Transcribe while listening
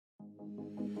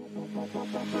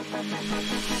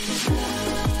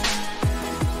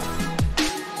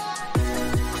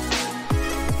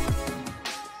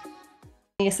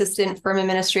Assistant firm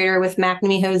administrator with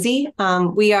McNamee Hosea.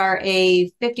 We are a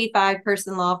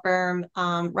 55-person law firm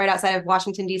right outside of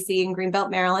Washington, D.C. in Greenbelt,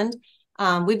 Maryland.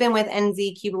 We've been with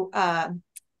NQ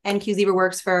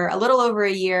ZebraWorks for a little over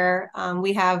a year.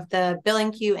 We have the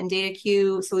BillingQ and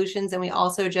DataQ solutions, and we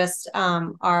also just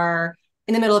are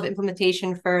in the middle of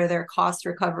implementation for their cost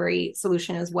recovery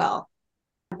solution as well.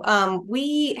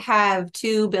 We have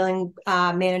two billing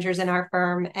managers in our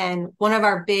firm, and one of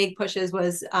our big pushes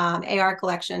was AR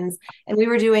collections, and we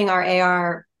were doing our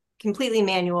AR completely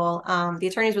manual. The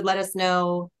attorneys would let us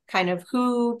know kind of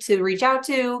who to reach out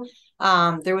to.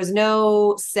 There was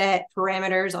no set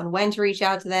parameters on when to reach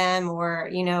out to them, or,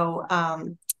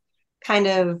 kind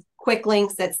of quick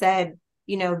links that said,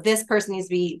 this person needs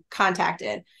to be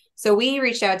contacted. So we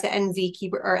reached out to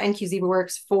NQ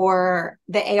ZebraWorks for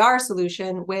the AR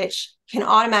solution, which can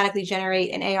automatically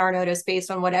generate an AR notice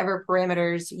based on whatever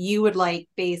parameters you would like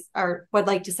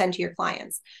to send to your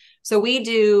clients. So we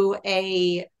do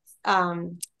a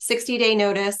 60-day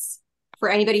notice for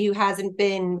anybody who hasn't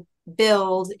been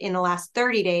billed in the last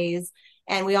 30 days.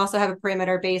 And we also have a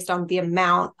parameter based on the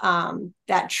amount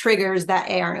that triggers that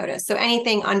AR notice. So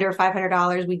anything under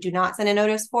 $500, we do not send a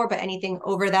notice for, but anything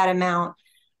over that amount,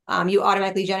 you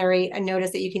automatically generate a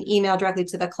notice that you can email directly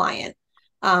to the client.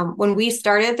 When we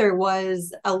started, there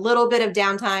was a little bit of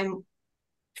downtime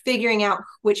figuring out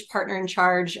which partner in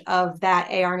charge of that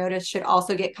AR notice should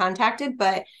also get contacted.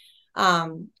 But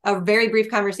a very brief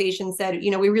conversation said,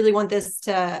 we really want this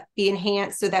to be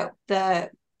enhanced so that the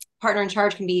partner in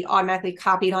charge can be automatically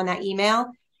copied on that email.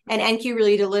 And NQ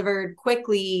really delivered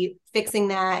quickly, fixing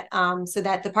that so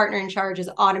that the partner in charge is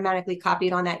automatically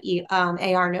copied on that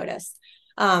AR notice.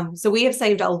 So we have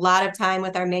saved a lot of time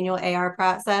with our manual AR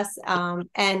process,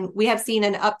 and we have seen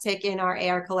an uptick in our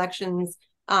AR collections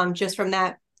just from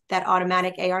that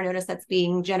automatic AR notice that's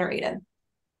being generated.